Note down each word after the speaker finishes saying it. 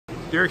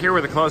Derek here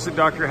with the Closet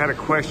Doctor. Had a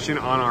question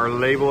on our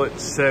LabelIt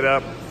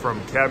setup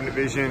from Cabinet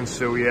Vision.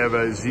 So we have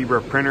a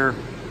Zebra printer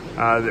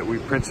that we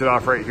prints it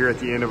off right here at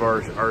the end of our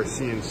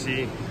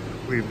CNC.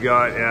 We've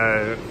got,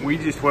 we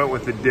just went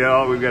with the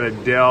Dell. We've got a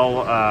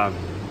Dell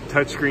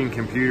touchscreen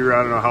computer.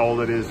 I don't know how old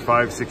it is,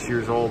 5-6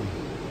 years old.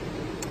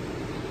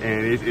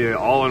 And it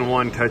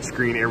all-in-one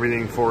touchscreen,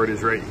 everything for it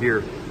is right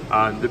here.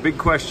 The big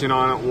question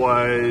on it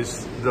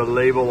was the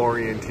label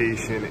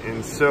orientation.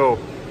 And so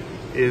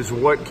is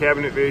what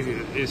Cabinet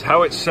Vision is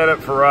how it's set up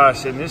for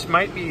us, and this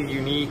might be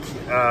unique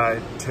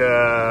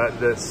to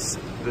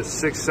the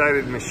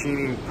six-sided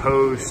machining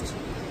post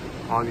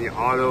on the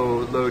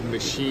auto load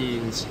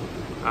machines,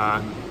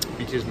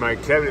 because my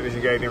Cabinet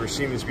Vision guy had never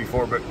seen this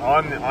before, but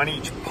on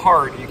each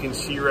part you can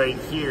see right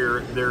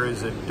here there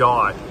is a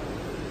dot.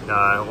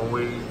 When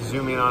we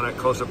zoom in on it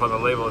close up on the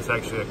label, it's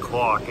actually a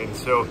clock. And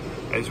so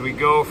as we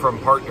go from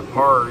part to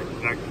part,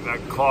 that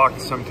clock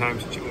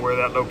sometimes where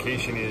that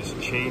location is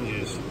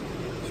changes.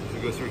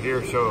 Go through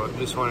here, so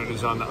this one it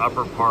is on the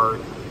upper part,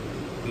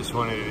 this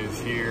one it is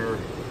here.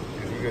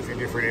 As we go through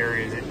different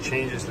areas, it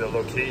changes the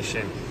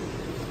location.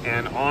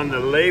 And on the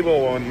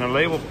label, when the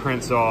label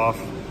prints off,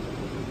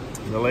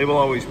 the label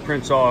always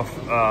prints off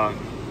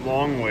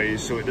long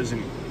ways, so it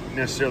doesn't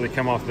necessarily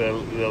come off the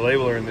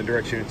label or in the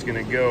direction it's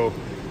going to go.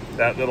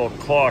 That little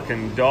clock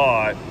and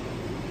dot,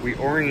 we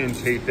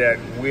orientate that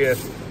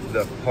with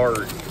the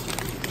part.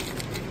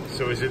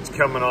 So as it's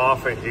coming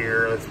off of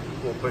here,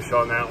 we'll push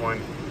on that one.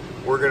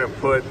 We're going to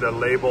put the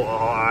label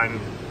on,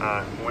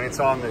 when it's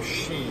on the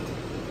sheet,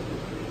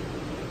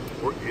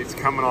 it's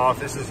coming off.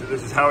 This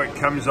is how it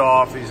comes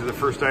off. These are the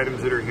first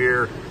items that are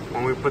here.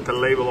 When we put the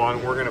label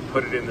on, we're going to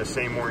put it in the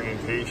same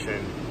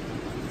orientation.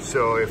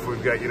 So if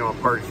we've got,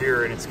 a part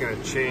here and it's going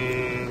to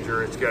change,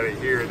 or it's got it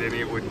here, then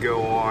it would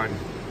go on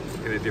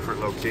in a different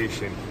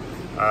location.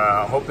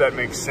 I hope that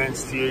makes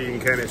sense to you. You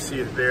can kind of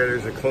see it there.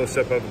 There's a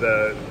close-up of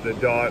the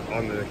dot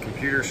on the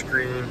computer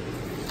screen.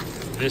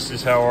 This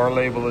is how our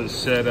label is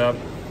set up.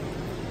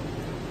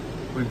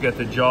 We've got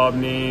the job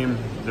name,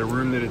 the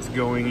room that it's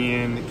going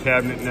in, the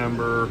cabinet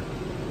number,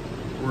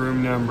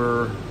 room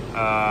number,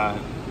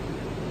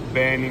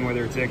 banding,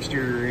 whether it's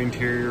exterior or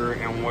interior,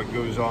 and what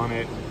goes on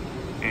it,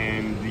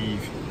 and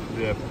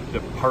the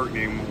part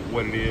name,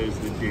 what it is,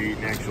 the date,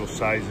 and actual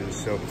sizes.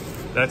 So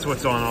that's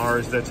what's on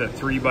ours. That's a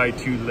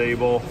 3x2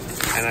 label,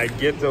 and I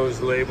get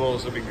those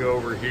labels. Let me go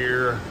over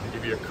here,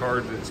 give you a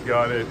card that's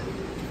got it.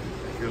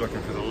 You're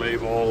looking for the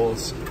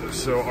labels.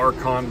 So our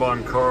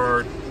Kanban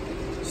card,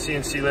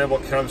 CNC label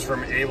comes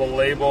from Abel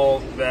Label.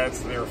 That's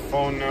their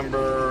phone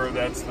number.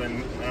 That's the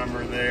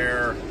number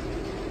there.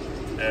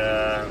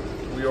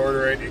 We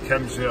order it. It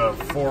comes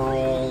 4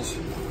 rolls,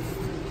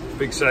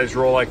 big size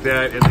roll like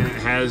that, and then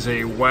it has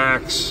a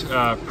wax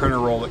printer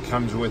roll that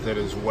comes with it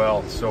as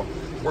well. So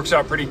works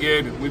out pretty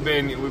good. We've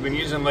been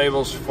using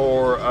labels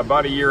for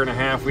about 1.5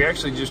 years. We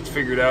actually just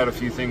figured out a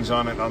few things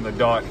on it on the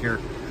dot here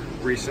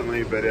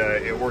recently, but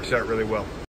it works out really well.